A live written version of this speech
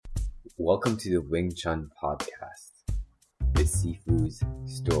Welcome to the Wing Chun podcast, the Sifu's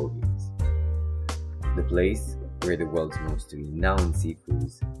Stories, the place where the world's most renowned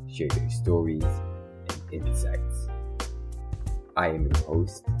Sifus share their stories and insights. I am your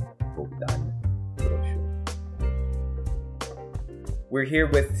host, Bogdan Rosho. We're here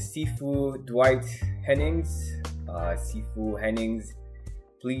with Sifu Dwight Hennings. Sifu Hennings,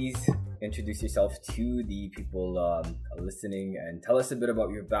 please introduce yourself to the people listening and tell us a bit about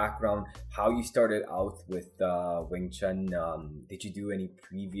your background, how you started out with Wing Chun. Did you do any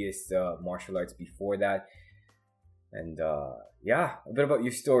previous martial arts before that? And a bit about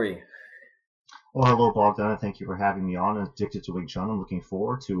your story. Well, hello, Bogdan. Thank you for having me on. I'm addicted to Wing Chun. I'm looking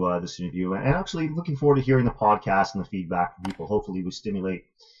forward to this interview and actually looking forward to hearing the podcast and the feedback from people. Hopefully we stimulate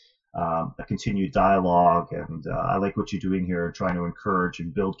a continued dialogue, and I like what you're doing here, trying to encourage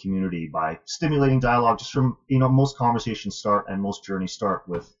and build community by stimulating dialogue. Just from, most conversations start and most journeys start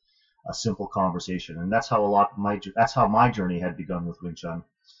with a simple conversation, and that's how my journey had begun with Wing Chun.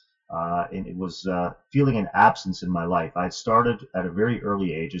 And it was feeling an absence in my life. I had started at a very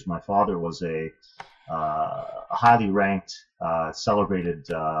early age, as my father was a highly ranked, celebrated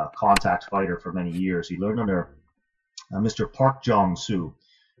contact fighter for many years. He learned under Mr. Park Jong-soo,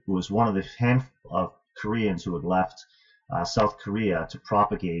 who was one of the handful of Koreans who had left South Korea to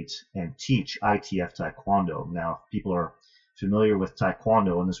propagate and teach ITF Taekwondo. Now, if people are familiar with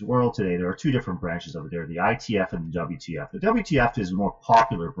Taekwondo in this world today, there are two different branches of it. There are the ITF and the WTF. The WTF is a more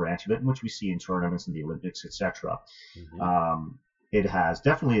popular branch of it, in which we see in tournaments in the Olympics, etc. Mm-hmm. It has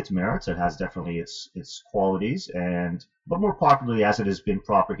definitely its merits. It has definitely its qualities, but more popularly, as it has been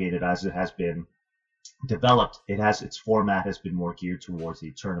propagated, as it has been developed, its format has been more geared towards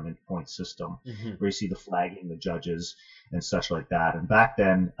the tournament point system, mm-hmm. where you see the flagging, the judges, and such like that. And back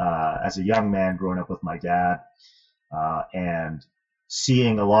then, as a young man growing up with my dad, and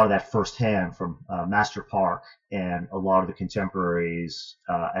seeing a lot of that firsthand from Master Park and a lot of the contemporaries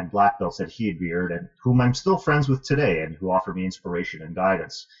and black belts that he had reared, and whom I'm still friends with today, and who offer me inspiration and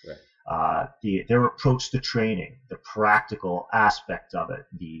guidance. Right. Their approach to training, the practical aspect of it,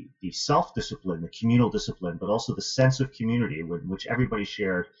 the self-discipline, the communal discipline, but also the sense of community in which everybody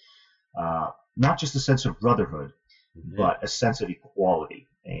shared, not just a sense of brotherhood, mm-hmm. but a sense of equality.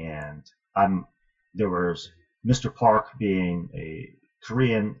 And there was Mr. Park being a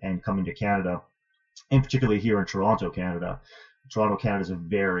Korean and coming to Canada, and particularly here in Toronto, Canada. Toronto, Canada is a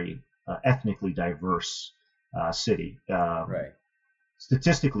very ethnically diverse city. Right.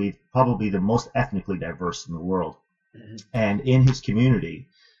 Statistically, probably the most ethnically diverse in the world. Mm-hmm. And in his community,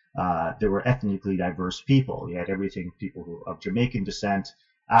 there were ethnically diverse people. You had people of Jamaican descent,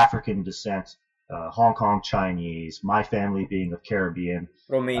 African descent, Hong Kong Chinese, my family being of Caribbean,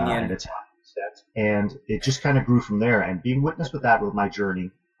 Romanian, and Italian descent. And it just kind of grew from there. And being witness with that with my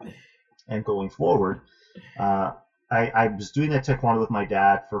journey and going forward, I was doing that Taekwondo with my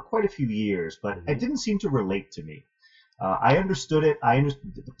dad for quite a few years, but mm-hmm. it didn't seem to relate to me. I understood it.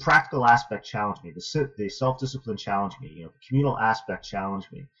 The practical aspect challenged me. The self-discipline challenged me. The communal aspect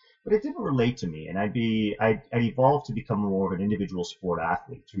challenged me. But it didn't relate to me. And I'd evolved to become more of an individual sport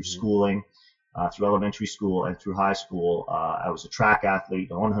athlete through mm-hmm. schooling, through elementary school and through high school. I was a track athlete,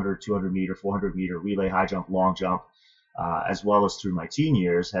 100, 200 meter, 400 meter, relay, high jump, long jump, as well as through my teen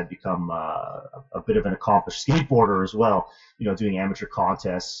years had become a bit of an accomplished skateboarder as well, doing amateur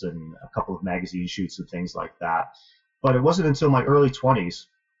contests and a couple of magazine shoots and things like that. But it wasn't until my early 20s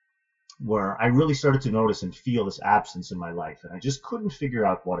where I really started to notice and feel this absence in my life. And I just couldn't figure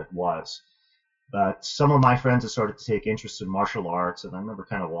out what it was. But some of my friends had started to take interest in martial arts. And I remember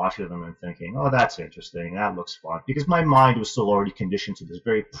kind of watching them and thinking, oh, that's interesting. That looks fun. Because my mind was still already conditioned to this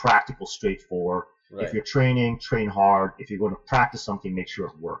very practical, straightforward, right. If you're training, train hard. If you're going to practice something, make sure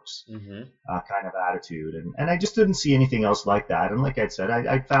it works, mm-hmm. Kind of attitude. And I just didn't see anything else like that. And like I said,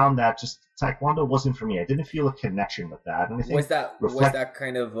 I found that just Taekwondo wasn't for me. I didn't feel a connection with that. And I think was that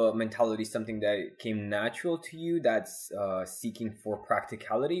kind of mentality something that came natural to you, that's seeking for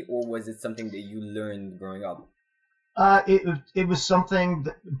practicality, or was it something that you learned growing up? It was something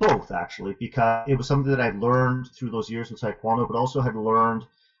both, actually, because it was something that I learned through those years of Taekwondo, but also had learned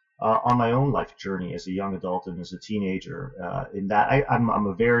on my own life journey as a young adult and as a teenager. In that I'm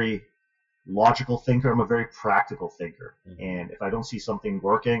a very logical thinker. I'm a very practical thinker. Mm-hmm. And if I don't see something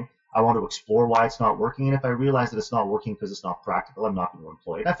working, I want to explore why it's not working. And if I realize that it's not working because it's not practical, I'm not going to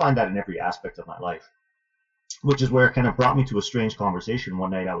employ it. I find that in every aspect of my life, which is where it kind of brought me to a strange conversation.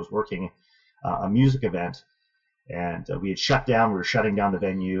 One night I was working a music event, and we had shut down. We were shutting down the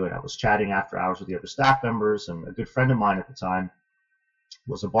venue, and I was chatting after hours with the other staff members. And a good friend of mine at the time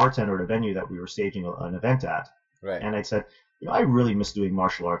was a bartender at a venue that we were staging an event at. Right. And I said, I really miss doing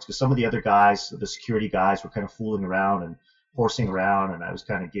martial arts because some of the other guys, the security guys, were kind of fooling around and horsing around, and I was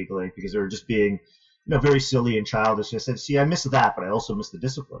kind of giggling because they were just being, very silly and childish. I said, see, I miss that, but I also miss the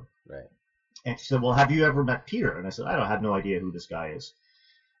discipline. Right. And she said, well, have you ever met Peter? And I said, I have no idea who this guy is.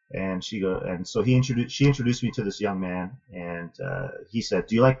 And so she introduced me to this young man, and he said,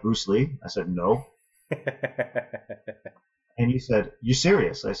 do you like Bruce Lee? I said, no. And he said, you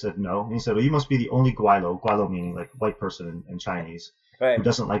serious? I said, no. And he said, well, you must be the only Guilo meaning like white person in Chinese, right, who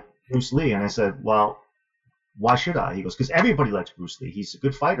doesn't like Bruce Lee. And I said, well, why should I? He goes, because everybody likes Bruce Lee. He's a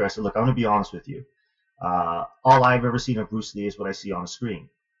good fighter. I said, look, I'm going to be honest with you. All I've ever seen of Bruce Lee is what I see on a screen.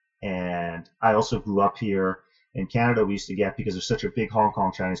 And I also grew up here in Canada. We used to get, because there's such a big Hong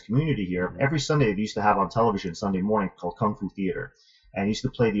Kong Chinese community here, every Sunday they used to have on television Sunday morning called Kung Fu Theater. And used to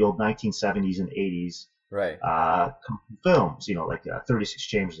play the old 1970s and 80s right, Kung Fu films, like 36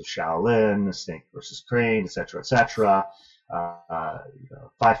 Chambers of Shaolin, Snake versus Crane, etc., etc.,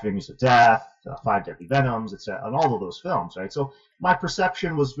 Five Fingers of Death, Five Deadly Venoms, etc., and all of those films, right? So my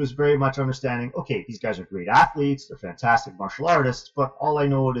perception was very much understanding, okay, these guys are great athletes, they're fantastic martial artists, but all I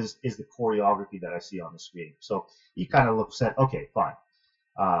know is the choreography that I see on the screen. So he kind of said, okay, fine.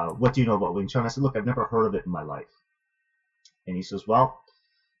 What do you know about Wing Chun? I said, look, I've never heard of it in my life. And he says, well,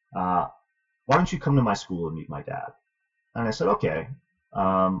 why don't you come to my school and meet my dad? And I said, okay.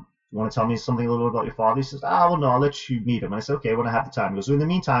 You want to tell me something a little bit about your father? He says, well, no, I'll let you meet him. And I said, okay, when I have the time. He goes, so in the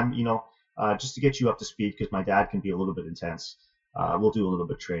meantime, just to get you up to speed, because my dad can be a little bit intense, we'll do a little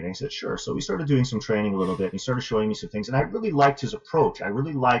bit of training. I said, sure. So we started doing some training a little bit, and he started showing me some things. And I really liked his approach. I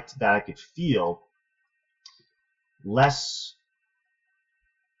really liked that I could feel less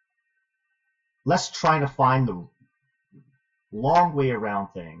trying to find the long way around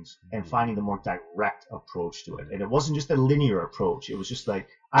things and finding the more direct approach to it. And it wasn't just a linear approach. It was just like,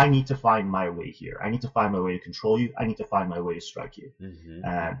 I need to find my way here. I need to find my way to control you. I need to find my way to strike you.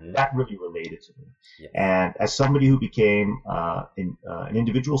 And that really related to me. Yeah. And as somebody who became an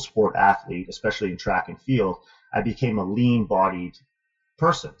individual sport athlete, especially in track and field, I became a lean-bodied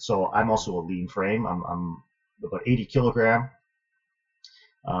person. So I'm also a lean frame. I'm about 80 kilogram.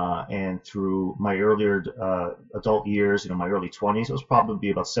 And through my earlier adult years, my early 20s, it was probably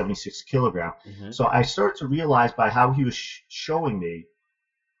about 76 kilogram. So I started to realize by how he was showing me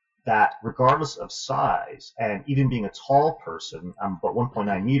that regardless of size, and even being a tall person, I'm about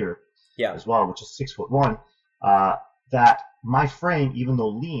 1.9 meter as well, which is 6'1", that my frame, even though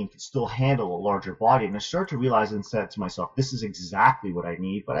lean, could still handle a larger body. And I started to realize and said to myself, this is exactly what I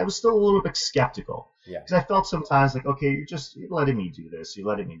need. But I was still a little bit skeptical. Because I felt sometimes like, okay, you're letting me do this. You're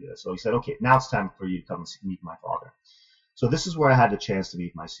letting me do this. So he said, okay, now it's time for you to come and meet my father. So this is where I had the chance to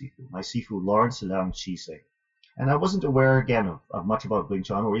meet my Sifu, Lawrence Leung Chi-Sing. And I wasn't aware, again, of much about Wing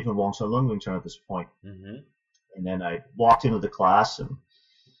Chun or even Wong Sun Leung Wing Chun at this point. And then I walked into the class, and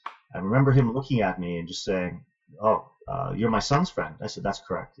I remember him looking at me and just saying, oh, you're my son's friend. I said, that's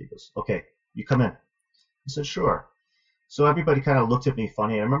correct. He goes, okay, you come in. I said, sure. So everybody kind of looked at me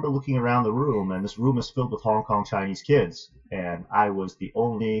funny. I remember looking around the room, and this room is filled with Hong Kong Chinese kids. And I was the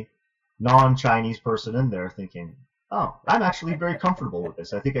only non-Chinese person in there thinking, oh, I'm actually very comfortable with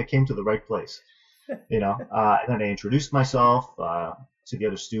this. I think I came to the right place. And then I introduced myself to the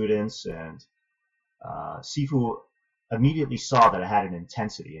other students, and Sifu immediately saw that I had an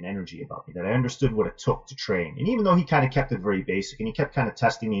intensity and energy about me, that I understood what it took to train. And even though he kind of kept it very basic, and he kept kind of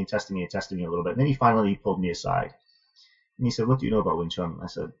testing me a little bit, and then he finally pulled me aside. And he said, what do you know about Wing Chun? I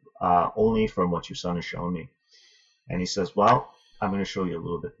said, only from what your son has shown me. And he says, well, I'm going to show you a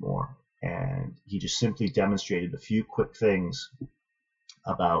little bit more. And he just simply demonstrated a few quick things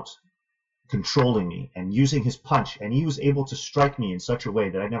about controlling me and using his punch. And he was able to strike me in such a way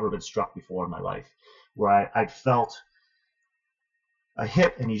that I'd never been struck before in my life, where I'd felt a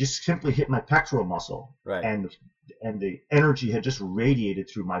hit, and he just simply hit my pectoral muscle. Right. And the energy had just radiated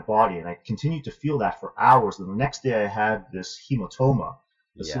through my body, and I continued to feel that for hours. And the next day I had this hematoma,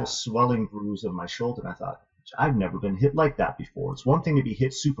 this little swelling bruise on my shoulder, and I thought, I've never been hit like that before. It's one thing to be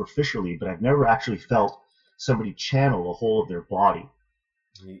hit superficially, but I've never actually felt somebody channel the whole of their body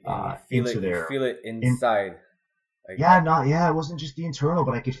you feel it inside. It wasn't just the internal,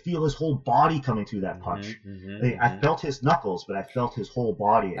 but I could feel his whole body coming through that punch. I felt his knuckles, but I felt his whole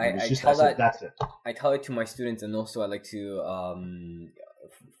body. And that's it. I tell it to my students, and also I like to,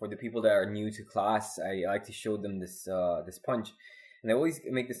 for the people that are new to class, I like to show them this punch. And I always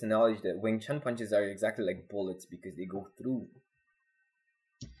make this analogy that Wing Chun punches are exactly like bullets because they go through.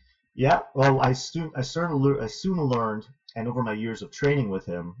 Yeah, well, I soon learned, and over my years of training with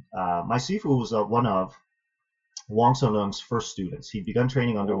him, my Sifu was one of Wong Sun Leung's first students. He'd begun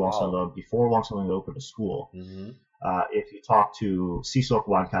training under Wong Sun Leung before Wong Sun Leung opened a school. If you talk to Sisok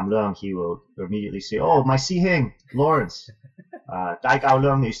Wan Kam Leung, he will immediately say, "Oh, my Si Hing, Lawrence." Dai Gao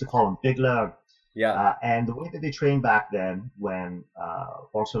Leung, they used to call him Big Leung. Yeah. And the way that they trained back then, when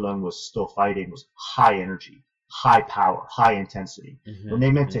Bong Leung was still fighting, was high energy, high power, high intensity. When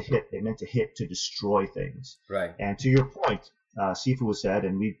they meant to hit, they meant to hit to destroy things. Right. And to your point, Sifu has said,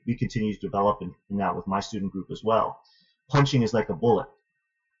 and we continue to develop in that with my student group as well. Punching is like a bullet.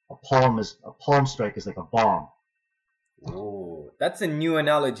 A palm strike is like a bomb. Oh, that's a new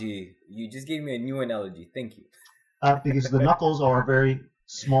analogy. You just gave me a new analogy. Thank you. Because the knuckles are a very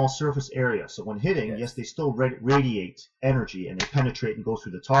small surface area. So when hitting, yes, they still radiate energy and they penetrate and go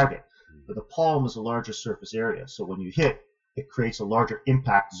through the target. But the palm is a larger surface area. So when you hit, it creates a larger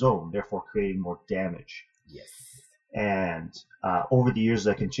impact zone, therefore creating more damage. Yes. And over the years,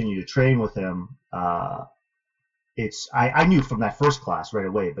 I continue to train with him. I knew from that first class right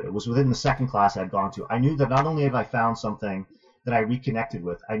away, but it was within the second class I'd gone to. I knew that not only have I found something that I reconnected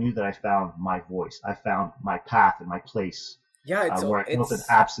with, I knew that I found my voice. I found my path and my place. Yeah, where I felt an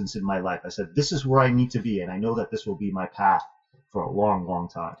absence in my life. I said, this is where I need to be, and I know that this will be my path for a long, long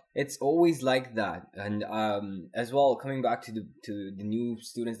time. It's always like that. And as well, coming back to the new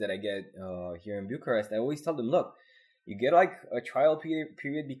students that I get here in Bucharest, I always tell them, look, you get like a trial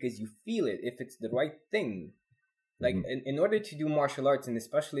period because you feel it, if it's the right thing. Like, in order to do martial arts, and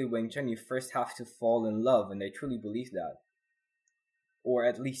especially Wing Chun, you first have to fall in love, and I truly believe that. Or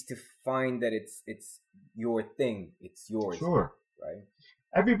at least to find that it's your thing, it's yours. Sure. Right?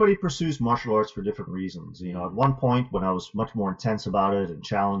 Everybody pursues martial arts for different reasons. You know, at one point when I was much more intense about it and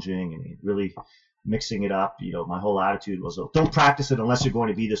challenging and really mixing it up, you know, my whole attitude was, don't practice it unless you're going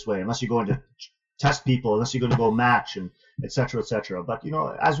to be this way, unless you're going to test people, unless you're going to go match, and et cetera, et cetera. But, you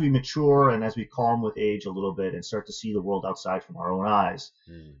know, as we mature and as we calm with age a little bit and start to see the world outside from our own eyes,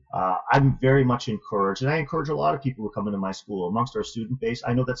 I'm very much encouraged, and I encourage a lot of people who come into my school. Amongst our student base,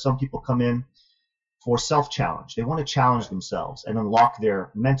 I know that some people come in for self-challenge. They want to challenge themselves and unlock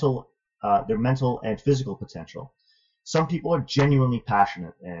their mental and physical potential. Some people are genuinely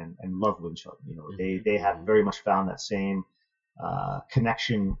passionate and love Wing Chun. You know, they have very much found that same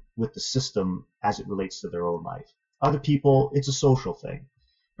connection with the system as it relates to their own life. Other people, it's a social thing.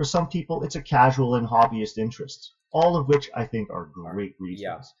 For some people, it's a casual and hobbyist interest, all of which I think are great reasons.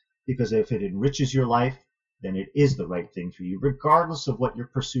 Yeah. Because if it enriches your life, then it is the right thing for you, regardless of what your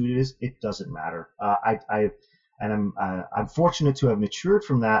pursuit is. It doesn't matter. I'm fortunate to have matured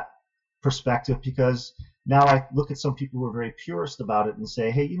from that perspective, because now I look at some people who are very purist about it and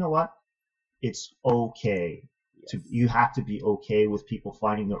say, hey, you know what? It's okay. Yes. You have to be okay with people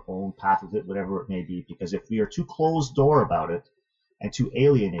finding their own path with it, whatever it may be. Because if we are too closed door about it and too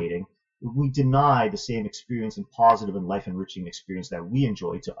alienating, we deny the same experience and positive and life enriching experience that we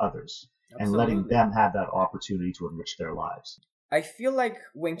enjoy to others. Absolutely. And letting them have that opportunity to enrich their lives. I feel like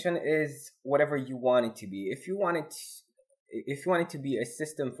Wing Chun is whatever you want it to be. If you want it to be a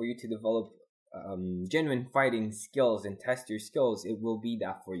system for you to develop genuine fighting skills and test your skills, it will be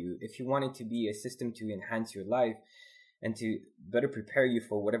that for you. If you want it to be a system to enhance your life and to better prepare you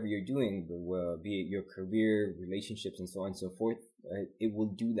for whatever you're doing, be it your career, relationships, and so on and so forth, it will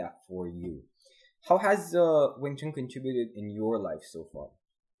do that for you. How has Wing Chun contributed in your life so far?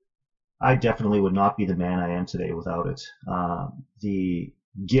 I definitely would not be the man I am today without it. The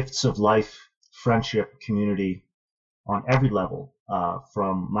gifts of life, friendship, community on every level,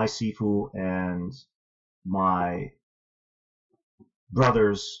 from my Sifu and my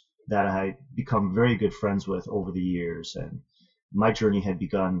brothers that I had become very good friends with over the years. And my journey had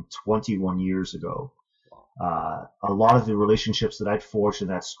begun 21 years ago. A lot of the relationships that I'd forged in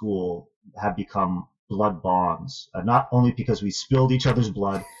that school have become blood bonds, not only because we spilled each other's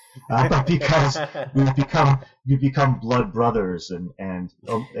blood, but because we've become blood brothers and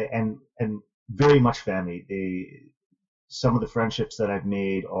very much family. Some of the friendships that I've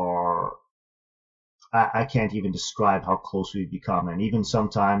made are, I can't even describe how close we've become. And even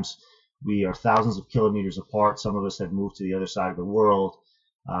sometimes we are thousands of kilometers apart. Some of us have moved to the other side of the world.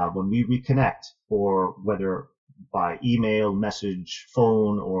 When we reconnect, or whether by email, message,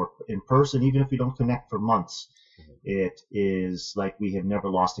 phone, or in person, even if we don't connect for months, it is like we have never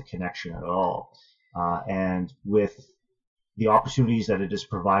lost a connection at all. And with the opportunities that it has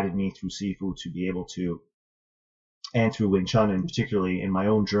provided me through Sifu to be able to, and through Wing Chun, and particularly in my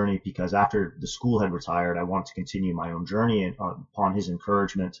own journey, because after the school had retired, I wanted to continue my own journey, and upon his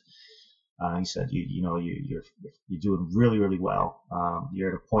encouragement, he said, you're doing really, really well.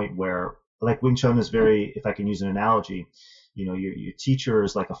 You're at a point where, like, Wing Chun is very, if I can use an analogy, your teacher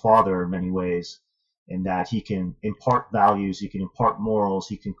is like a father in many ways. in that he can impart values, he can impart morals,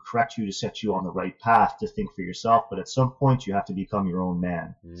 he can correct you to set you on the right path to think for yourself. But at some point, you have to become your own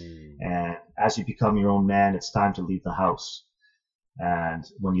man. And as you become your own man, it's time to leave the house. And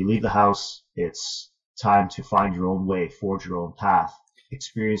when you leave the house, it's time to find your own way, forge your own path,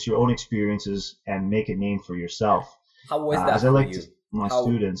 experience your own experiences, and make a name for yourself. How was that as I for like you? to my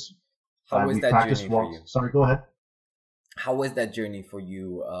students, How was we that practice journey for you? Sorry, go ahead. How was that journey for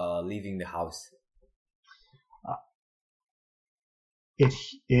you, leaving the house?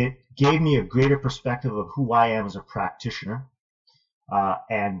 It gave me a greater perspective of who I am as a practitioner,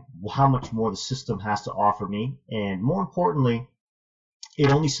 and how much more the system has to offer me. And more importantly,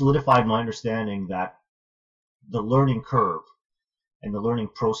 it only solidified my understanding that the learning curve and the learning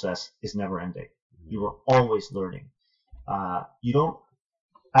process is never ending. You are always learning. You don't.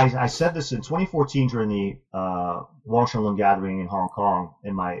 I said this in 2014 during the Wong Shun Lung gathering in Hong Kong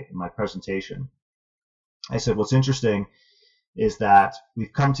in my presentation. I said, what's interesting is that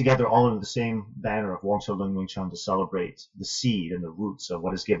we've come together all under the same banner of Wong Shun Lung Wing Chun to celebrate the seed and the roots of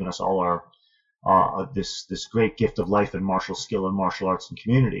what has given us all our this great gift of life and martial skill and martial arts and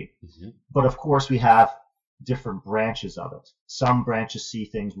community. But of course, we have different branches of it. Some branches see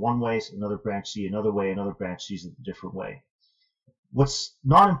things one way, another branch see another way, another branch sees it a different way. What's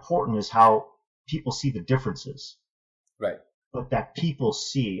not important is how people see the differences, right? But that people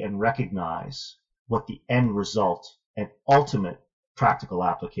see and recognize what the end result and ultimate practical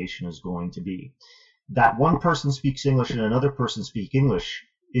application is going to be. That one person speaks English and another person speaks English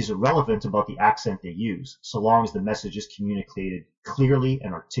is irrelevant about the accent they use, so long as the message is communicated clearly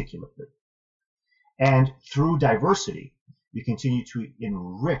and articulately. And through diversity, we continue to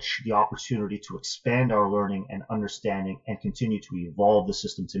enrich the opportunity to expand our learning and understanding and continue to evolve the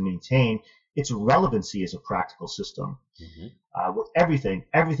system to maintain its relevancy as a practical system. With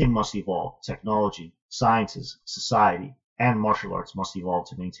everything must evolve. Technology, sciences, society, and martial arts must evolve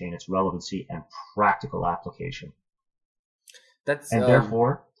to maintain its relevancy and practical application. And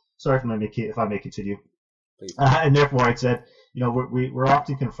therefore, sorry if I may continue. Please. And therefore, I said, we're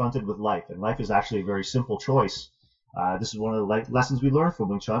often confronted with life, and life is actually a very simple choice. This is one of the lessons we learn from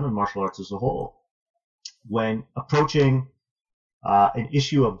Wing Chun and martial arts as a whole. When approaching an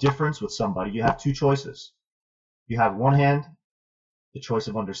issue of difference with somebody, you have two choices. You have one hand, the choice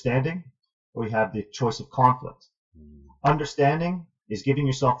of understanding, or you have the choice of conflict. Understanding is giving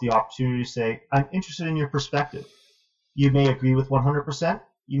yourself the opportunity to say, I'm interested in your perspective. You may agree with 100%,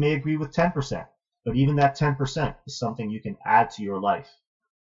 you may agree with 10%, but even that 10% is something you can add to your life.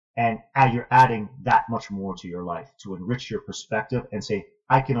 And you're adding that much more to your life to enrich your perspective and say,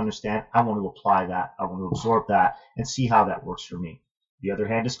 I can understand, I want to apply that, I want to absorb that, and see how that works for me. The other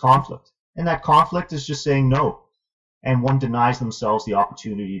hand is conflict. And that conflict is just saying no. And one denies themselves the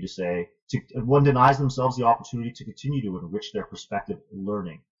opportunity to continue to enrich their perspective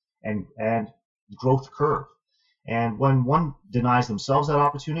learning and growth curve. And when one denies themselves that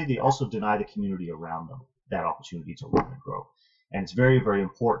opportunity, they also deny the community around them that opportunity to learn and grow. And it's very, very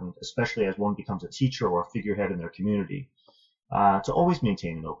important, especially as one becomes a teacher or a figurehead in their community, to always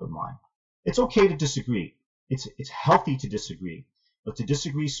maintain an open mind. It's okay to disagree. It's healthy to disagree. But to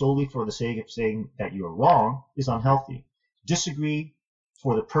disagree solely for the sake of saying that you're wrong is unhealthy. Disagree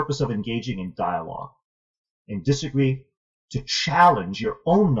for the purpose of engaging in dialogue. And disagree to challenge your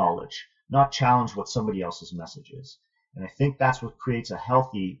own knowledge, not challenge what somebody else's message is. And I think that's what creates a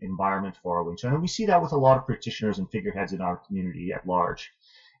healthy environment for our Wing Chun. And we see that with a lot of practitioners and figureheads in our community at large,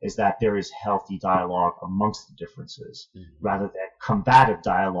 is that there is healthy dialogue amongst the differences, rather than combative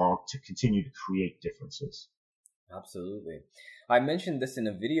dialogue to continue to create differences. Absolutely. I mentioned this in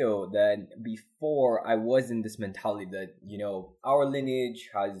a video that before I was in this mentality that, our lineage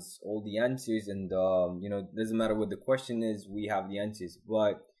has all the answers and, it doesn't matter what the question is, we have the answers.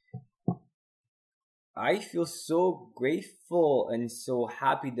 But I feel so grateful and so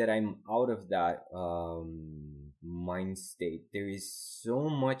happy that I'm out of that mind state. There is so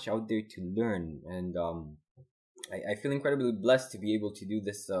much out there to learn, and I feel incredibly blessed to be able to do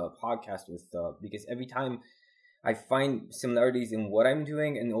this podcast with because every time I find similarities in what I'm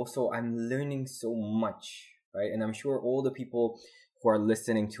doing, and also I'm learning so much, right? And I'm sure all the people who are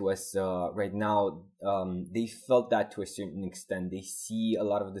listening to us right now, they felt that to a certain extent. They see a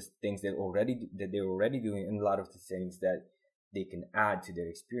lot of the things that they're already doing, and a lot of the things that they can add to their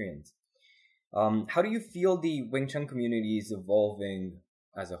experience. How do you feel the Wing Chun community is evolving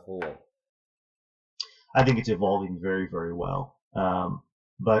as a whole? I think it's evolving very, very well.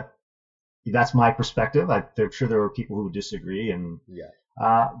 But that's my perspective. I'm sure there are people who disagree, and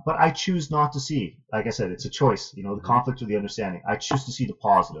But I choose not to see, like I said, it's a choice, the conflict or the understanding. I choose to see the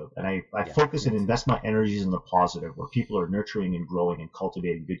positive, and I focus and invest my energies in the positive, where people are nurturing and growing and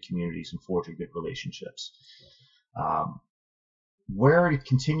cultivating good communities and forging good relationships. Where it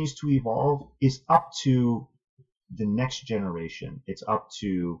continues to evolve is up to the next generation. It's up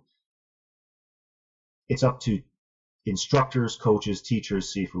to instructors, coaches,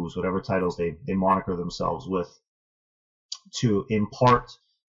 teachers, sifus, whatever titles they moniker themselves with, to impart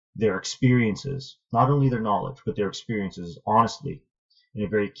their experiences, not only their knowledge, but their experiences honestly, in a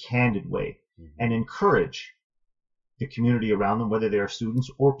very candid way, and encourage the community around them, whether they are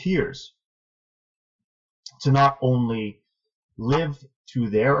students or peers, to not only live through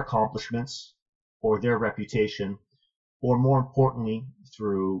their accomplishments or their reputation, or more importantly,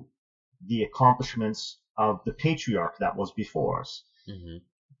 through the accomplishments of the patriarch that was before us,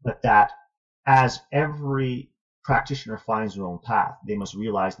 but that as every practitioner finds their own path, they must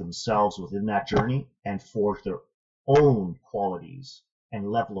realize themselves within that journey and forge their own qualities and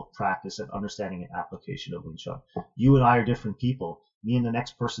level of practice and understanding and application of Wing Chun. You and I are different people. Me and the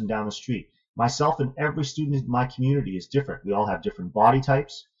next person down the street. Myself and every student in my community is different. We all have different body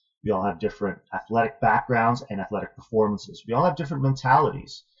types. We all have different athletic backgrounds and athletic performances. We all have different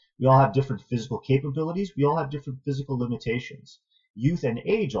mentalities. We all have different physical capabilities. We all have different physical limitations. Youth and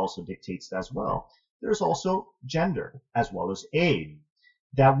age also dictates that as well. There's also gender as well as age.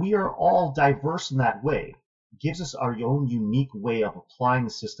 That we are all diverse in that way gives us our own unique way of applying the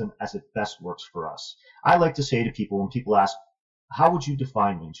system as it best works for us. I like to say to people, when people ask, how would you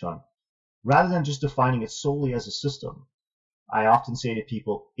define Wing Chun? Rather than just defining it solely as a system, I often say to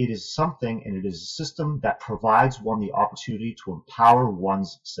people, it is something, and it is a system that provides one the opportunity to empower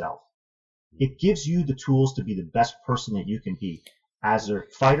one's self. It gives you the tools to be the best person that you can be as a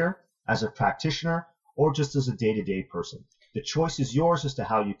fighter, as a practitioner, or just as a day-to-day person. The choice is yours as to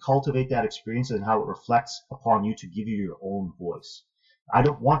how you cultivate that experience and how it reflects upon you to give you your own voice. I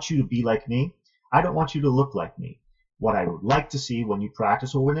don't want you to be like me. I don't want you to look like me. What I would like to see when you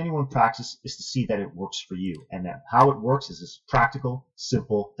practice, or when anyone practices, is to see that it works for you, and that how it works is practical,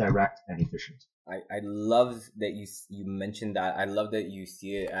 simple, direct, and efficient. I love that you mentioned that. I love that you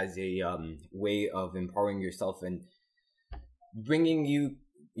see it as a way of empowering yourself and bringing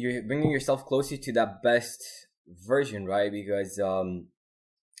yourself closer to that best version, right? Because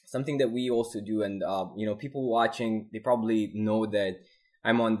something that we also do, and people watching, they probably know that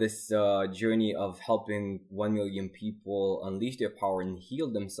I'm on this journey of helping 1 million people unleash their power and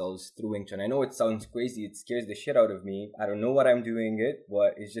heal themselves through Wing Chun. I know it sounds crazy. It scares the shit out of me. I don't know what I'm doing it,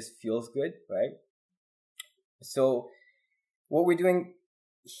 but it just feels good, right? So what we're doing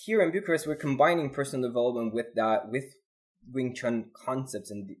here in Bucharest, we're combining personal development with Wing Chun concepts,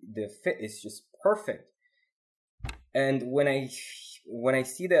 and the fit is just perfect. And when I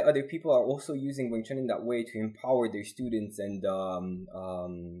see that other people are also using Wing Chun in that way to empower their students and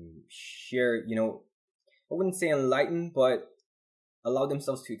share, I wouldn't say enlighten, but allow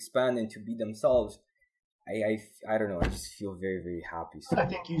themselves to expand and to be themselves, I don't know, I just feel very, very happy. So I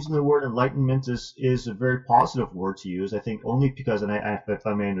think using the word enlightenment is a very positive word to use. I think only because, and if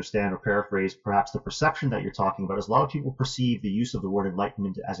I may understand or paraphrase, perhaps the perception that you're talking about is a lot of people perceive the use of the word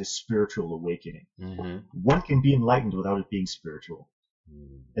enlightenment as a spiritual awakening. One can be enlightened without it being spiritual.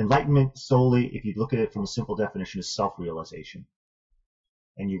 Enlightenment solely, if you look at it from a simple definition, is self-realization.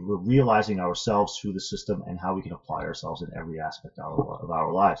 And we're realizing ourselves through the system and how we can apply ourselves in every aspect of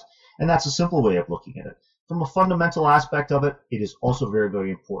our lives. And that's a simple way of looking at it. From a fundamental aspect of it, it is also very,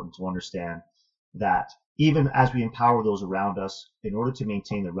 very important to understand that even as we empower those around us, in order to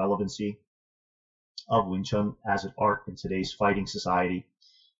maintain the relevancy of Wing Chun as an art in today's fighting society,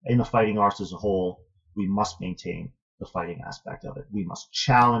 in the fighting arts as a whole, we must maintain the fighting aspect of it. We must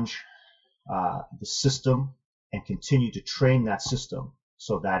challenge the system and continue to train that system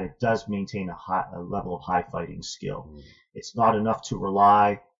so that it does maintain a level of high fighting skill. It's not enough to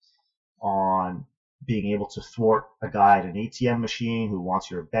rely on being able to thwart a guy at an ATM machine who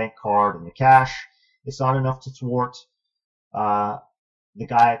wants your bank card and the cash. It's not enough to thwart the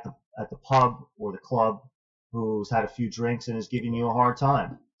guy at the pub or the club who's had a few drinks and is giving you a hard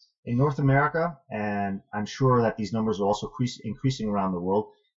time. In North America, and I'm sure that these numbers are also increasing around the world,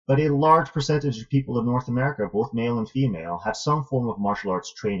 but a large percentage of people in North America, both male and female, have some form of martial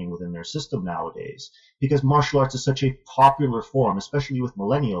arts training within their system nowadays, because martial arts is such a popular form, especially with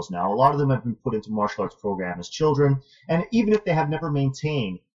millennials now. A lot of them have been put into martial arts program as children, and even if they have never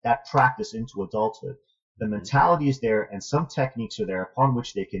maintained that practice into adulthood, the mentality is there and some techniques are there upon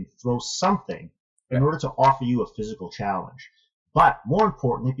which they can throw something in order to offer you a physical challenge. But more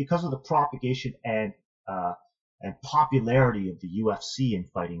importantly, because of the propagation and and popularity of the UFC in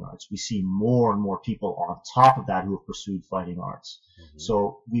fighting arts. We see more and more people on top of that who have pursued fighting arts. Mm-hmm.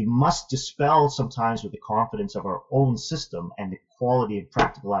 So we must dispel sometimes with the confidence of our own system and the quality and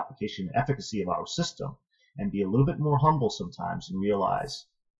practical application and efficacy of our system, and be a little bit more humble sometimes and realize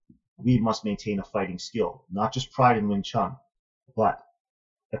we must maintain a fighting skill, not just pride in Wing Chun, but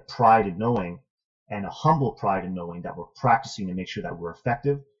a pride in knowing and a humble pride in knowing that we're practicing to make sure that we're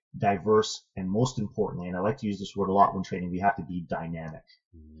effective, diverse, and most importantly, and I like to use this word a lot when training, we have to be dynamic.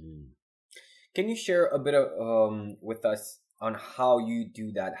 Can you share a bit of, with us on how you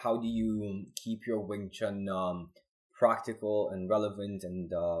do that? How do you keep your Wing Chun practical and relevant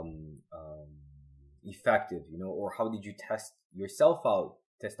and effective, or how did you test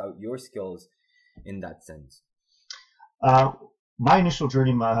out your skills in that sense? My initial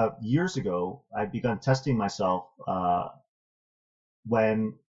journey years ago, I begun testing myself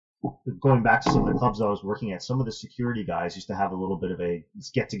when going back to some of the clubs I was working at. Some of the security guys used to have a little bit of a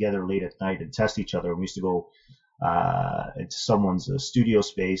get together late at night and test each other. And we used to go into someone's studio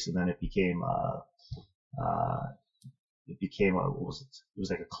space, and then it became what was it? It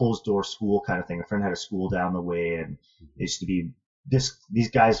was like a closed door school kind of thing. A friend had a school down the way, and it used to be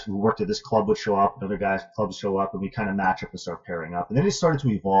these guys who worked at this club would show up, and other guys' clubs show up, and we kind of match up and start pairing up. And then it started to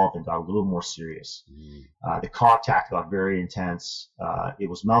evolve and got a little more serious. The contact got very intense. It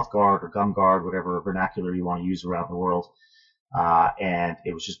was mouth guard or gum guard, whatever vernacular you want to use around the world. And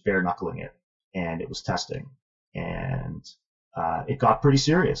it was just bare knuckling it, and it was testing. And it got pretty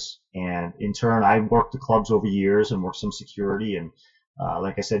serious. And in turn, I worked the clubs over years and worked some security. And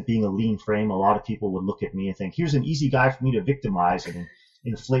like I said, being a lean frame, a lot of people would look at me and think, here's an easy guy for me to victimize and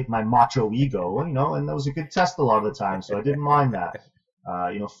inflate my macho ego, and that was a good test a lot of the time, so I didn't mind that.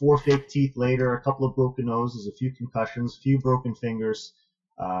 4 fake teeth later, a couple of broken noses, a few concussions, a few broken fingers,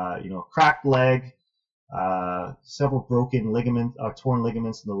 cracked leg, several broken torn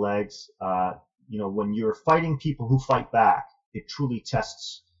ligaments in the legs. When you're fighting people who fight back, it truly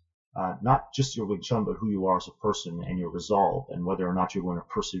tests not just your Wing Chun, but who you are as a person and your resolve, and whether or not you're going to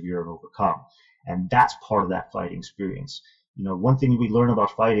persevere and overcome. And that's part of that fighting experience. One thing we learn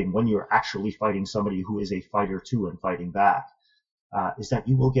about fighting when you're actually fighting somebody who is a fighter too and fighting back, is that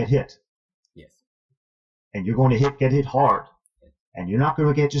you will get hit. Yes. And you're going to get hit hard. Yes. And you're not going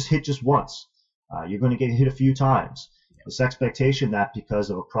to get hit just once. You're going to get hit a few times. Yes. This expectation that because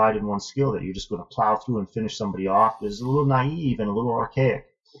of a pride in one's skill that you're just going to plow through and finish somebody off is a little naive and a little archaic.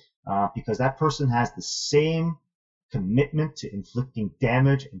 Because that person has the same commitment to inflicting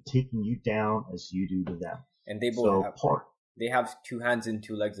damage and taking you down as you do to them. And they both they have 2 hands and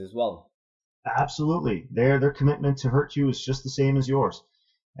 2 legs as well. Absolutely. Their commitment to hurt you is just the same as yours.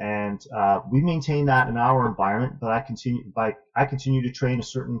 And we maintain that in our environment, but I continue to train a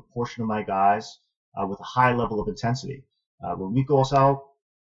certain portion of my guys with a high level of intensity. When we go out,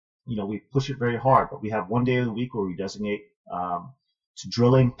 we push it very hard, but we have one day of the week where we designate to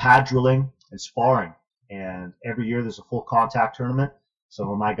drilling, pad drilling, and sparring. And every year there's a full contact tournament. Some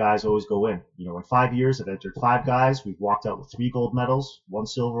of my guys always go in. In 5 years, I've entered 5 guys. We've walked out with 3 gold medals, 1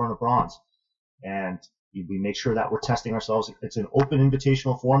 silver, and a bronze. And we make sure that we're testing ourselves. It's an open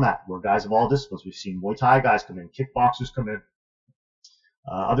invitational format where guys of all disciplines. We've seen Muay Thai guys come in, kickboxers come in,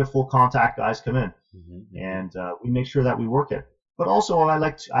 other full contact guys come in, and we make sure that we work it. But also,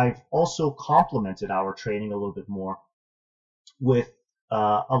 I've also complemented our training a little bit more with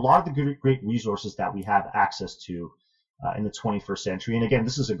a lot of the great resources that we have access to in the 21st century. And again,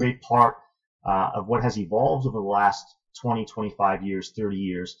 this is a great part of what has evolved over the last 20, 25 years, 30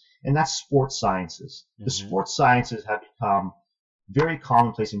 years, and that's sports sciences. The sports sciences have become very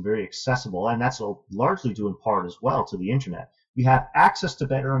commonplace and very accessible, and that's largely due in part as well to the internet. We have access to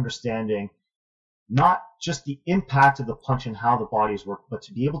better understanding not just the impact of the punch and how the bodies work, but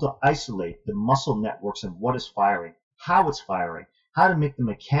to be able to isolate the muscle networks and what is firing, how it's firing, how to make the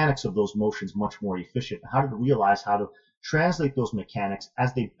mechanics of those motions much more efficient, how to realize how to translate those mechanics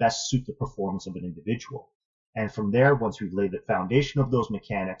as they best suit the performance of an individual. And from there, once we've laid the foundation of those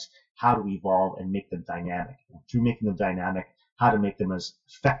mechanics, how to evolve and make them dynamic. Through making them dynamic, how to make them as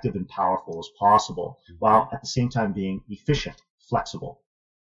effective and powerful as possible, while at the same time being efficient, flexible.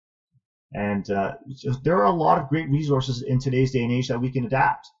 And there are a lot of great resources in today's day and age that we can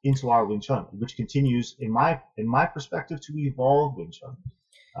adapt into our Wing Chun, which continues, in my perspective, to evolve Wing Chun.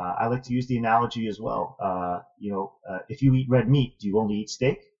 I like to use the analogy as well. If you eat red meat, do you only eat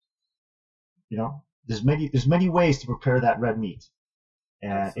steak? There's many ways to prepare that red meat.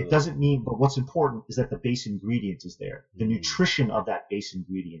 And Absolutely. It doesn't mean, but what's important is that the base ingredient is there. The nutrition of that base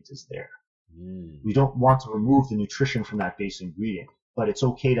ingredient is there. We don't want to remove the nutrition from that base ingredient. but it's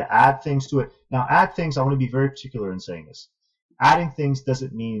okay to add things to it. Now, add things, I want to be very particular in saying this. Adding things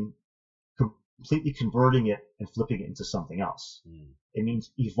doesn't mean completely converting it and flipping it into something else. It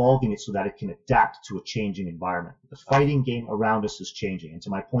means evolving it so that it can adapt to a changing environment. The fighting game around us is changing. And to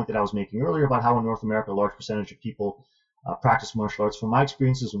my point that I was making earlier about how in North America, a large percentage of people practice martial arts, from my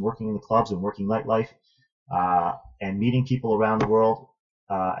experiences in working in the clubs and working nightlife and meeting people around the world,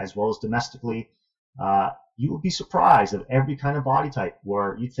 as well as domestically, you will be surprised at every kind of body type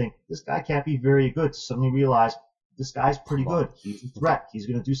where you think this guy can't be very good, to suddenly realize this guy's pretty good. He's a threat. He's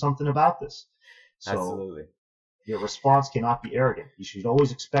going to do something about this. So Absolutely. Your response cannot be arrogant. You should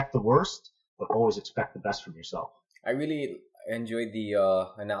always expect the worst, but always expect the best from yourself. I really enjoyed the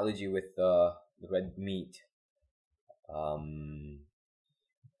analogy with the red meat. Tell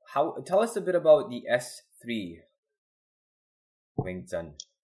us a bit about the S3 Wing Chun.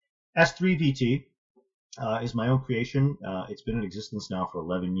 S3 VT is my own creation. It's been in existence now for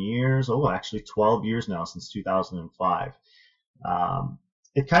 11 years. Oh, actually 12 years now, since 2005.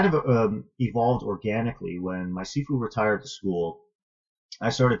 It kind of evolved organically. When my Sifu retired to school, I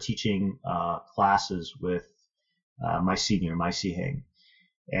started teaching classes with my senior, my Siheng.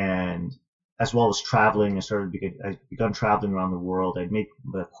 And as well as traveling, I begun traveling around the world. I'd make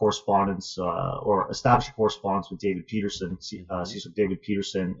the correspondence or establish a correspondence with David Peterson, Cecil David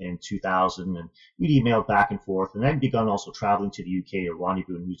Peterson, in 2000, and we'd emailed back and forth. And then begun also traveling to the UK to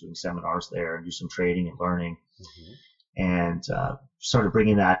Rendezvous, and he was doing seminars there and do some training and learning, and started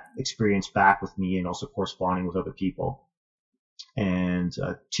bringing that experience back with me, and also corresponding with other people and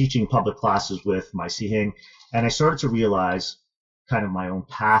teaching public classes with my Siheng. And I started to realize kind of my own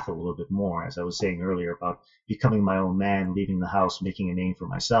path a little bit more, as I was saying earlier, about becoming my own man, leaving the house, making a name for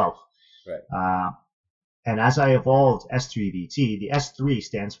myself. Right. And as I evolved S3VT, the S3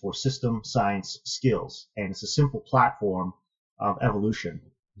 stands for System, Science, Skills, and it's a simple platform of evolution.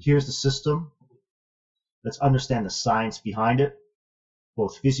 Here's the system. Let's understand the science behind it,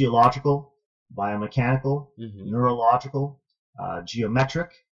 both physiological, biomechanical, neurological,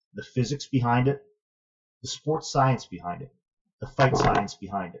 geometric, the physics behind it, the sports science behind it, the fight science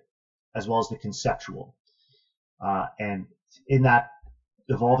behind it, as well as the conceptual. And in that,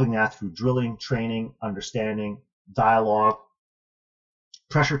 evolving that through drilling, training, understanding, dialogue,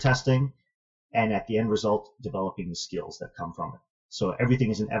 pressure testing, and at the end result, developing the skills that come from it. So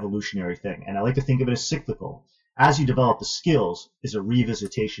everything is an evolutionary thing. And I like to think of it as cyclical. As you develop the skills is a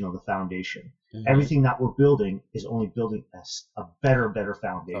revisitation of the foundation. Everything that we're building is only building a better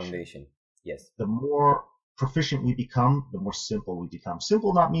foundation. Yes. The more proficient we become, the more simple we become.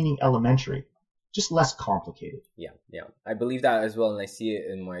 Simple not meaning elementary, just less complicated. Yeah. I believe that as well, and I see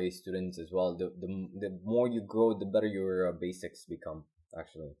it in my students as well. The more you grow, the better your basics become,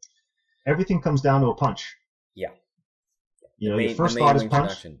 actually. Everything comes down to a punch. Yeah. Your first thought is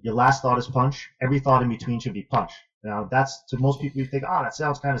punch, your last thought is punch, every thought in between should be punch. Now, that's, to most people, you think, that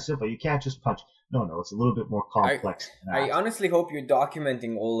sounds kind of simple. You can't just punch. No, it's a little bit more complex. I honestly hope you're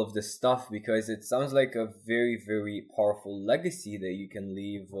documenting all of this stuff, because it sounds like a very, very powerful legacy that you can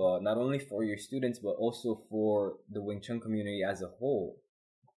leave, not only for your students, but also for the Wing Chun community as a whole.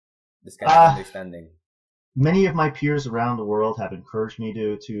 This kind of understanding. Many of my peers around the world have encouraged me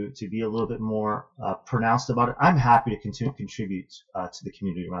to be a little bit more pronounced about it. I'm happy to continue to contribute to the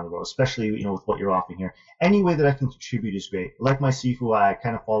community around the world, especially with what you're offering here. Any way that I can contribute is great. Like my Sifu, I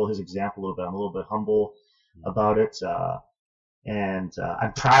kind of follow his example a little bit. I'm a little bit humble about it, and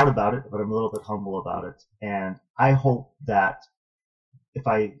I'm proud about it, but I'm a little bit humble about it. And I hope that if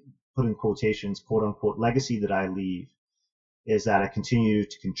I put in quotations, quote unquote, legacy that I leave, is that I continue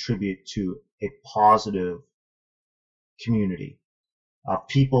to contribute to a positive community of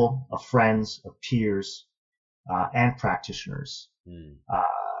people, of friends, of peers, and practitioners.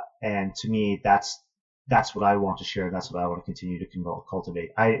 And to me, that's what I want to share. That's what I want to continue to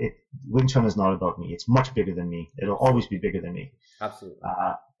cultivate. Wing Chun is not about me. It's much bigger than me. It'll always be bigger than me. Absolutely.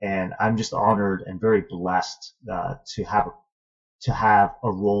 And I'm just honored and very blessed to have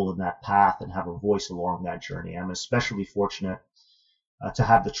a role in that path and have a voice along that journey. I'm especially fortunate to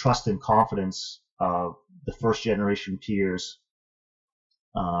have the trust and confidence of the first generation peers,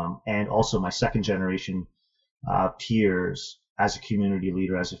 and also my second generation peers as a community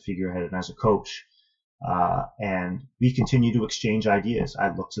leader, as a figurehead, and as a coach. And we continue to exchange ideas.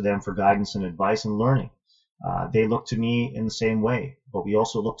 I look to them for guidance and advice and learning. They look to me in the same way, but we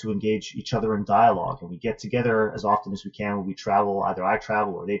also look to engage each other in dialogue, and we get together as often as we can when we travel. Either I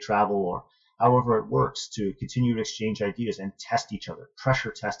travel or they travel, or however it works, to continue to exchange ideas and test each other, pressure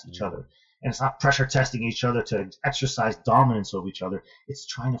test each other. And it's not pressure testing each other to exercise dominance over each other. It's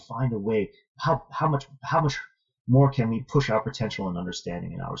trying to find a way. How much more can we push our potential and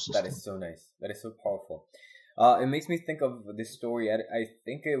understanding in our That system. is so nice. That is so powerful. It makes me think of this story. I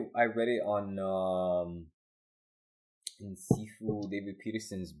think I read it on in Sifu David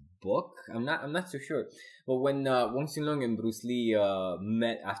Peterson's book. I'm not so sure. But when Wong Sin Lung and Bruce Lee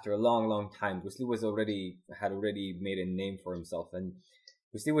met after a long time, Bruce Lee had already made a name for himself, and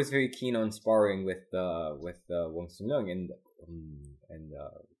Bruce Lee was very keen on sparring with Wong Sin Lung, and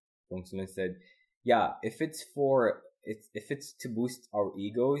Wong Sin Lung said, "Yeah, if it's to boost our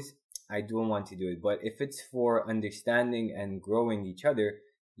egos, I don't want to do it. But if it's for understanding and growing each other,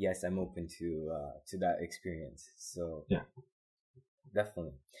 yes, I'm open to that experience." So Yeah,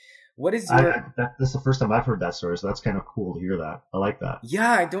 definitely. What is your? that's the first time I've heard that story, so that's kind of cool to hear that. I like that.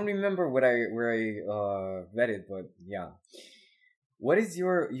 Yeah, I don't remember where I read it, but yeah. What is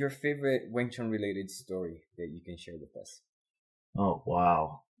your favorite Wing Chun related story that you can share with us? Oh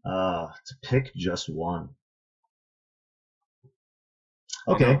wow. To pick just one.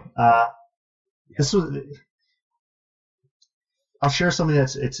 I Okay. know. This was. I'll share something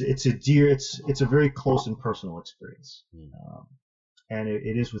it's a very close and personal experience, and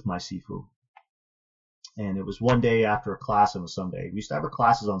it is with my Sifu. And it was one day after a class on a Sunday. We used to have our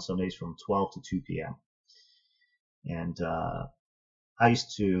classes on Sundays from 12 to 2 p.m. And I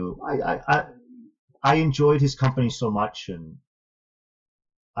enjoyed his company so much, and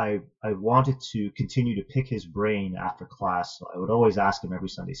I wanted to continue to pick his brain after class. So I would always ask him every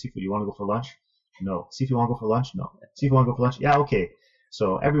Sunday, Sifu, do you want to go for lunch? No. See if you want to go for lunch? No. See if you want to go for lunch? Yeah, okay.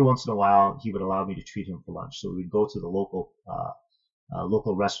 So every once in a while, he would allow me to treat him for lunch. So we'd go to the local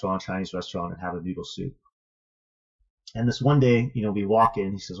restaurant, Chinese restaurant, and have a noodle soup. And this one day, we walk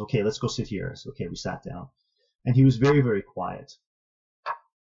in. He says, "Okay, let's go sit here." I said, "Okay." We sat down, and he was very, very quiet.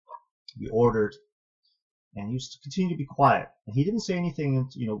 We ordered, and he used to continue to be quiet. And he didn't say anything.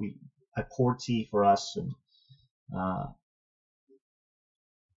 And I poured tea for us, and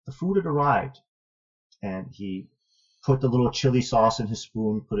the food had arrived. And he put the little chili sauce in his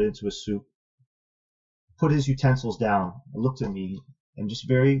spoon, put it into his soup, put his utensils down, looked at me, and just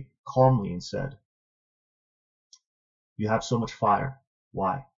very calmly and said, "You have so much fire.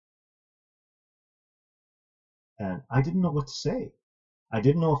 Why?" And I didn't know what to say. I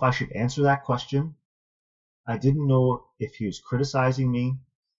didn't know if I should answer that question. I didn't know if he was criticizing me.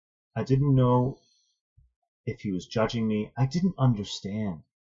 I didn't know if he was judging me. I didn't understand.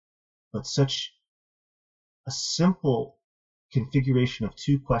 But such a simple configuration of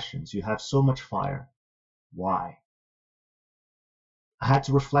two questions. You have so much fire. Why? I had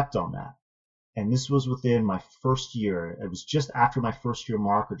to reflect on that. And this was within my first year. It was just after my first year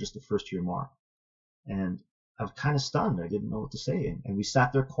mark, or just the first year mark. And I was kind of stunned. I didn't know what to say. And we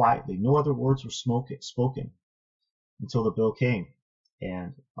sat there quietly. No other words were spoken until the bill came.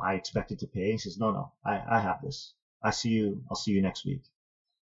 And I expected to pay. He says, "No, I have this. I'll see you next week."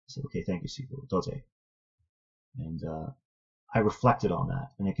 I said, "Okay, thank you, Sifu. Doze." And I reflected on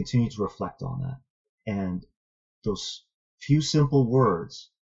that, and I continued to reflect on that. And those few simple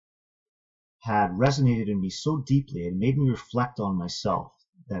words had resonated in me so deeply and made me reflect on myself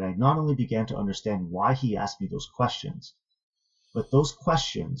that I not only began to understand why he asked me those questions, but those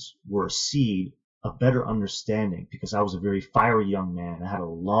questions were a seed of better understanding, because I was a very fiery young man. I had a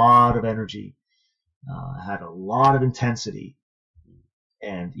lot of energy. I had a lot of intensity.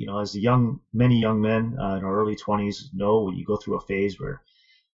 And, as many young men in our early 20s know, when you go through a phase where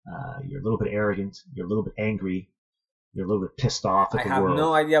you're a little bit arrogant, you're a little bit angry, you're a little bit pissed off at the world. I have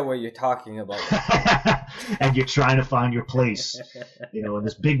no idea what you're talking about. And you're trying to find your place, in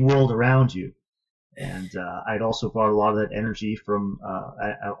this big world around you. And I'd also brought a lot of that energy from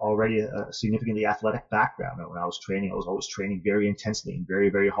already a significantly athletic background. When I was training, I was always training very intensely and very,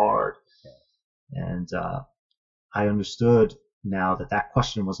 very hard. Yeah. And I understood now that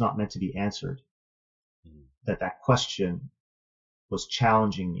question was not meant to be answered. That question was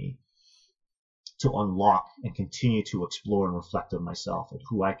challenging me to unlock and continue to explore and reflect on myself and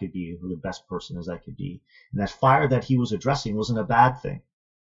who I could be, who the best person as I could be. And that fire that he was addressing wasn't a bad thing.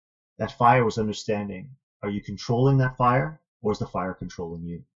 That fire was understanding, are you controlling that fire, or is the fire controlling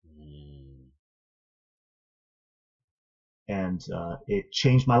you? And it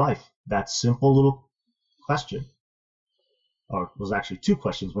changed my life. That simple little question, or it was actually two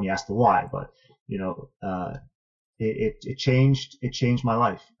questions when you asked the why, but it changed my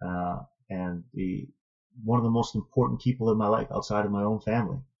life. And one of the most important people in my life outside of my own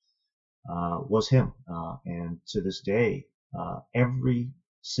family was him. And to this day, every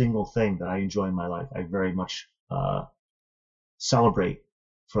single thing that I enjoy in my life, I very much celebrate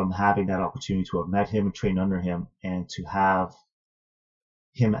from having that opportunity to have met him and trained under him, and to have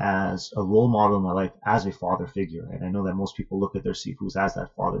him as a role model in my life, as a father figure. And I know that most people look at their sifus as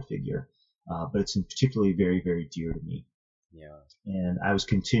that father figure, but it's particularly very, very dear to me. Yeah. And I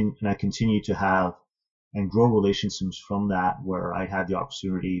continue to have and grow relationships from that, where I had the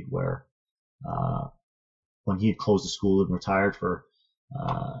opportunity where, when he had closed the school and retired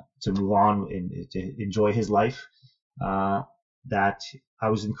to move on and to enjoy his life, that I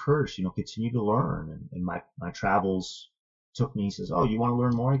was encouraged, continue to learn. And my travels took me. He says, "Oh, you want to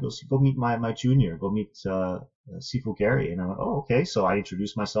learn more?" He goes, "Go meet my junior. Go meet Sifu Gary." And I went, "Oh, okay." So I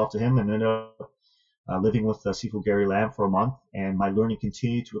introduced myself to him, and ended up living with Sifu Gary Lam for a month, and my learning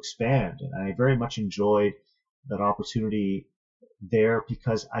continued to expand. And I very much enjoyed that opportunity there,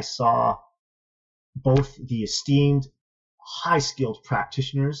 because I saw both the esteemed, high-skilled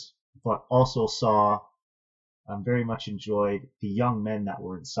practitioners, but also saw very much enjoyed the young men that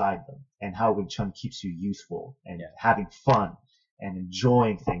were inside them, and how Wing Chun keeps you youthful and having fun and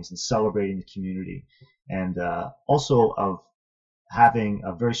enjoying things and celebrating the community, and also of having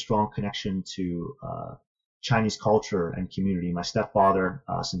a very strong connection to Chinese culture and community. My stepfather,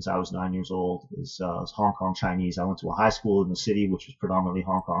 since I was 9 years old, is Hong Kong Chinese. I went to a high school in the city, which was predominantly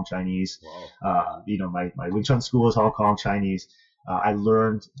Hong Kong Chinese. Wow. My Wing Chun school is Hong Kong Chinese.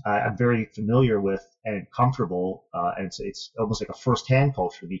 I'm very familiar with and comfortable, and it's almost like a first-hand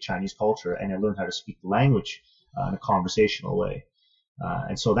culture, the Chinese culture, and I learned how to speak the language in a conversational way.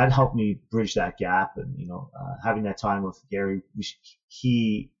 And so that helped me bridge that gap. And, having that time with Gary,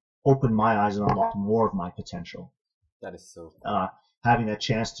 he opened my eyes and unlocked more of my potential. That is so cool. Having that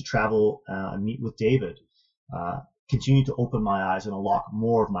chance to travel and meet with David continued to open my eyes and unlock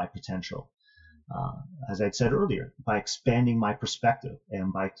more of my potential. As I'd said earlier, by expanding my perspective,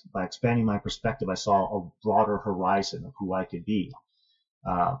 and by expanding my perspective, I saw a broader horizon of who I could be.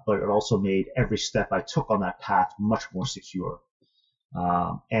 But it also made every step I took on that path much more secure.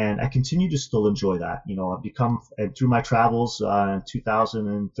 And I continue to still enjoy that. I've become, through my travels in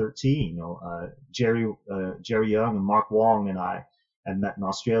 2013, Jerry Young and Mark Wong and I had met in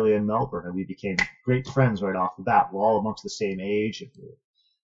Australia and Melbourne, and we became great friends right off the bat. We're all amongst the same age, and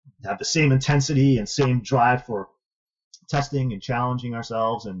we have the same intensity and same drive for testing and challenging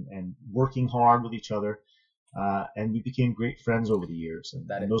ourselves and working hard with each other. And we became great friends over the years,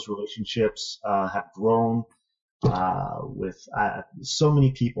 and those relationships have grown with so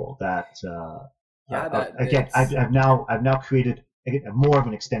many people that I've now created more of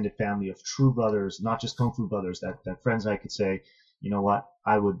an extended family of true brothers, not just kung fu brothers, that friends I could say, you know what,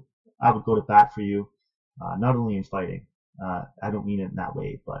 I would go to bat for you, not only in fighting. I don't mean it in that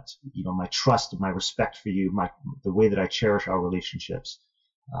way, but my trust, my respect for you, the way that I cherish our relationships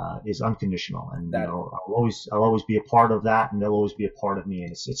is unconditional, and I'll always be a part of that, and they'll always be a part of me,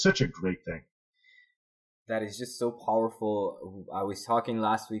 and it's such a great thing. That is just so powerful. I was talking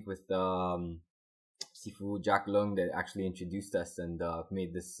last week with Sifu Jack Leung that actually introduced us and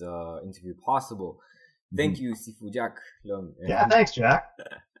made this interview possible. Thank you, Sifu Jack Leung. Yeah, thanks, Jack.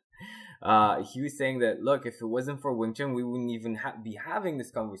 He was saying that, look, if it wasn't for Wing Chun, we wouldn't even be having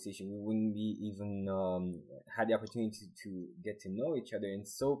this conversation. We wouldn't be even had the opportunity to get to know each other. And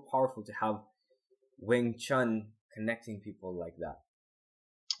it's so powerful to have Wing Chun connecting people like that.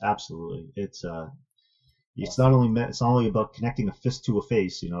 Absolutely. It's not only about connecting a fist to a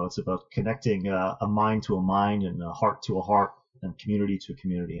face, it's about connecting a mind to a mind and a heart to a heart and community to a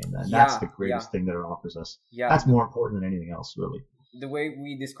community. And that's the greatest thing that it offers us. Yeah, that's more important than anything else, really. The way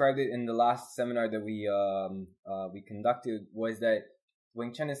we described it in the last seminar that we conducted was that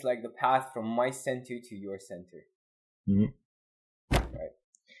Wing Chun is like the path from my center to your center. Mm-hmm. Right.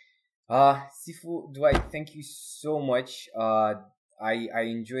 Sifu Dwight, thank you so much. I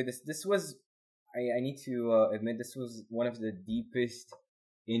enjoyed this. This was, I need to admit, this was one of the deepest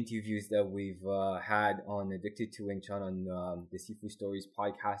interviews that we've had on Addicted to Wing Chun on the Sifu Stories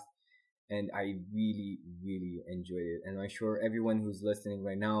podcast. And I really, really enjoyed it. And I'm sure everyone who's listening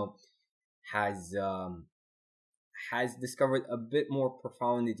right now has discovered a bit more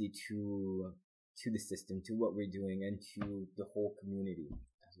profundity to the system, to what we're doing, and to the whole community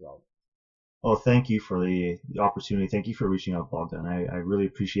as well. Oh, thank you for the opportunity. Thank you for reaching out, Bogdan. I really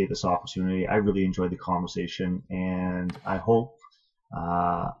appreciate this opportunity. I really enjoyed the conversation, and I hope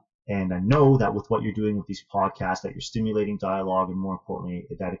and I know that with what you're doing with these podcasts, that you're stimulating dialogue, and more importantly,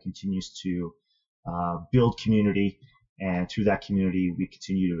 that it continues to build community. And through that community, we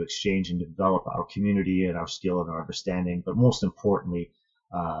continue to exchange and develop our community and our skill and our understanding. But most importantly,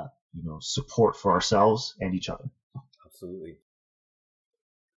 support for ourselves and each other. Absolutely.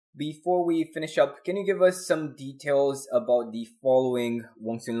 Before we finish up, can you give us some details about the following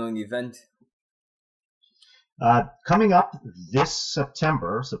Wong Sin Leung event? Coming up this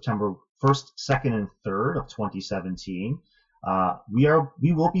September 1st, 2nd, and 3rd of 2017,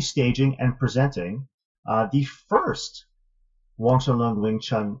 we will be staging and presenting the first Wong Shun Leung Wing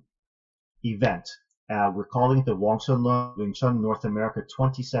Chun event. We're calling it the Wong Shun Leung Wing Chun North America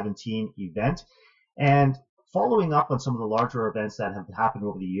 2017 event. And following up on some of the larger events that have happened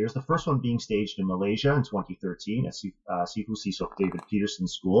over the years, the first one being staged in Malaysia in 2013 at Sifu Sisok David Peterson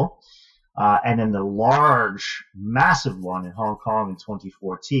School. And then the large, massive one in Hong Kong in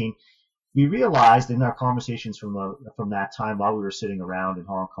 2014. We realized in our conversations from that time while we were sitting around in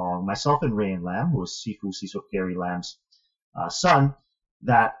Hong Kong, myself and Rayan Lam, who was Sifu Sisok Gary Lam's son,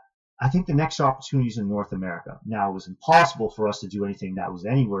 that I think the next opportunity is in North America. Now, it was impossible for us to do anything that was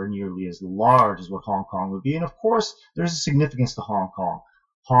anywhere nearly as large as what Hong Kong would be. And of course, there's a significance to Hong Kong.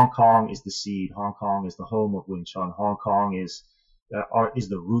 Hong Kong is the seed. Hong Kong is the home of Wing Chun. Hong Kong is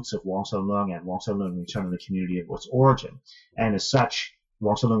the roots of Wong Shun Leung and Wong Shun Leung Wing Chun in the community of its origin. And as such,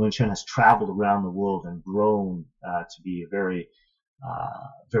 Wong Shun Leung Wing Chun has traveled around the world and grown to be a very,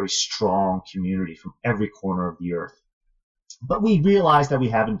 very strong community from every corner of the earth. But we realized that we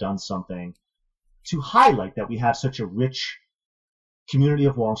haven't done something to highlight that we have such a rich community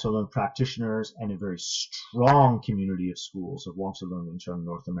of Wong Shun Leung practitioners and a very strong community of schools of Wong Shun Leung Wing Chun in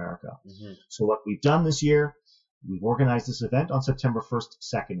North America. Mm-hmm. So what we've done this year, we've organized this event on September 1st,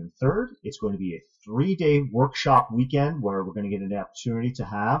 2nd, and 3rd. It's going to be a 3-day workshop weekend where we're going to get an opportunity to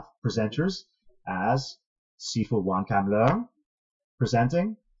have presenters as Sifu Wan Kam Leung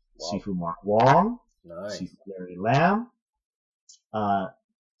presenting, wow. Sifu Mark Wong, nice. Sifu Gary Lam,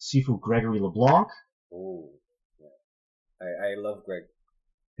 Sifu Gregory LeBlanc. Oh, yeah. I love Greg.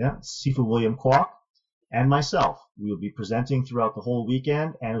 Yeah, Sifu William Kwok, and myself. We will be presenting throughout the whole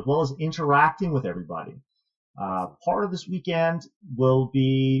weekend, and as well as interacting with everybody. Part of this weekend will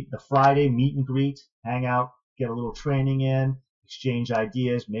be the Friday meet and greet, hang out, get a little training in, exchange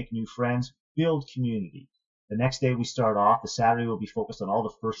ideas, make new friends, build community. The next day we start off, the Saturday will be focused on all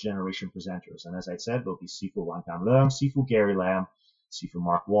the first generation presenters. And as I said, will be Sifu Wan Kam Leung, Sifu Gary Lam, Sifu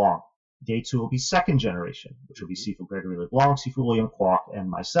Mark Wong. Day 2 will be second generation, which will be Sifu Gregory LeBlanc, Sifu William Kwok, and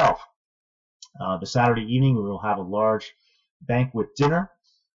myself. The Saturday evening we will have a large banquet dinner.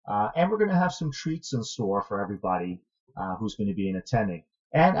 And we're going to have some treats in store for everybody who's going to be in attending.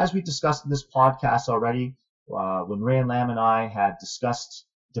 And as we discussed in this podcast already, when Rayan Lam and I had discussed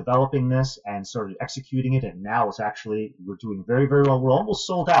developing this and started executing it, and now we're doing very, very well. We're almost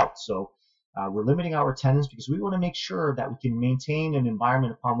sold out. So we're limiting our attendance because we want to make sure that we can maintain an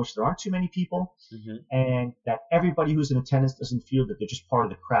environment upon which there aren't too many people, mm-hmm. and that everybody who's in attendance doesn't feel that they're just part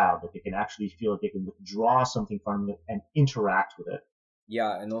of the crowd, that they can actually feel that they can withdraw something from it and interact with it.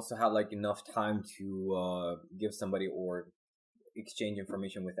 Yeah, and also have like enough time to give somebody or exchange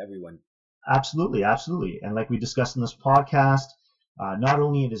information with everyone. Absolutely, absolutely. And like we discussed in this podcast, not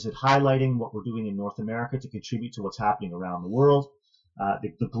only is it highlighting what we're doing in North America to contribute to what's happening around the world,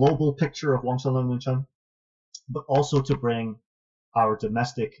 the global picture of Wong Shun Leung Wing Chun, but also to bring our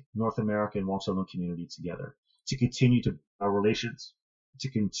domestic North American Wong Shun Leung community together, to continue to our relations,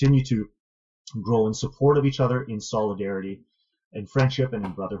 to continue to grow in support of each other, in solidarity, in friendship, and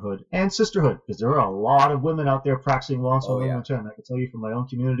in brotherhood and sisterhood, because there are a lot of women out there practicing Wong Shun Leung Wing Chun. I can tell you from my own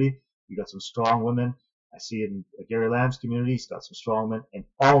community, we got some strong women. I see it in Gary Lam's community. He's got some strong men in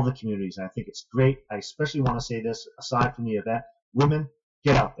all the communities, and I think it's great. I especially want to say this, aside from the event, women,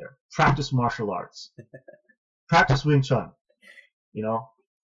 get out there. Practice martial arts. Practice Wing Chun. You know?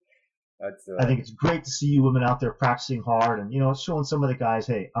 I think it's great to see you women out there practicing hard and, showing some of the guys,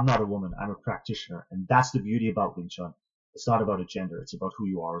 hey, I'm not a woman, I'm a practitioner. And that's the beauty about Wing Chun. It's not about a gender. It's about who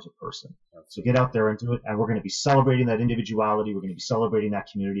you are as a person. So get out there and do it. And we're going to be celebrating that individuality. We're going to be celebrating that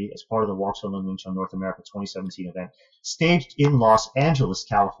community as part of the Wong Shun Leung Wing Chun North America 2017 event, staged in Los Angeles,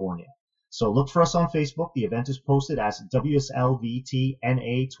 California. So look for us on Facebook. The event is posted as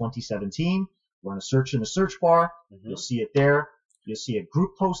WSLVTNA 2017. Run a search in the search bar. Mm-hmm. You'll see it there. You'll see a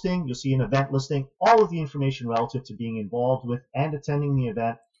group posting. You'll see an event listing. All of the information relative to being involved with and attending the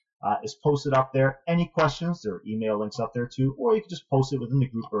event is posted up there. Any questions, there are email links up there too, or you can just post it within the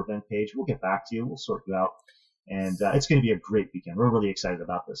group or event page. We'll get back to you. We'll sort you out. And it's going to be a great weekend. We're really excited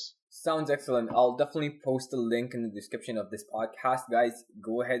about this. Sounds excellent. I'll definitely post a link in the description of this podcast. Guys,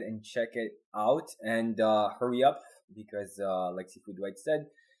 go ahead and check it out and hurry up because like Sifu Dwight said,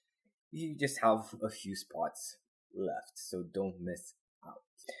 you just have a few spots left. So don't miss out.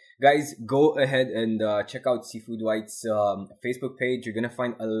 Guys, go ahead and check out Sifu Dwight's Facebook page. You're going to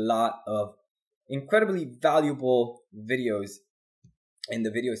find a lot of incredibly valuable videos in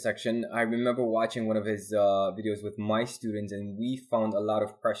the video section. I remember watching one of his videos with my students, and we found a lot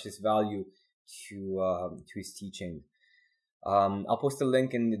of precious value to his teaching. I'll post a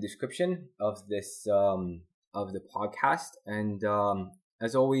link in the description of this of the podcast. And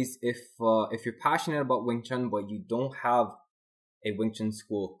as always, if you're passionate about Wing Chun but you don't have a Wing Chun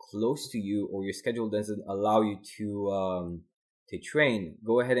school close to you, or your schedule doesn't allow you to train,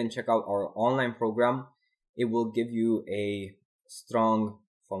 go ahead and check out our online program. It will give you a strong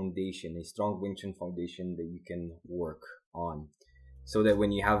foundation, a strong Wing Chun foundation that you can work on, so that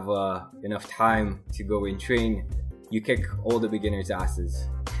when you have enough time to go and train, you kick all the beginners' asses.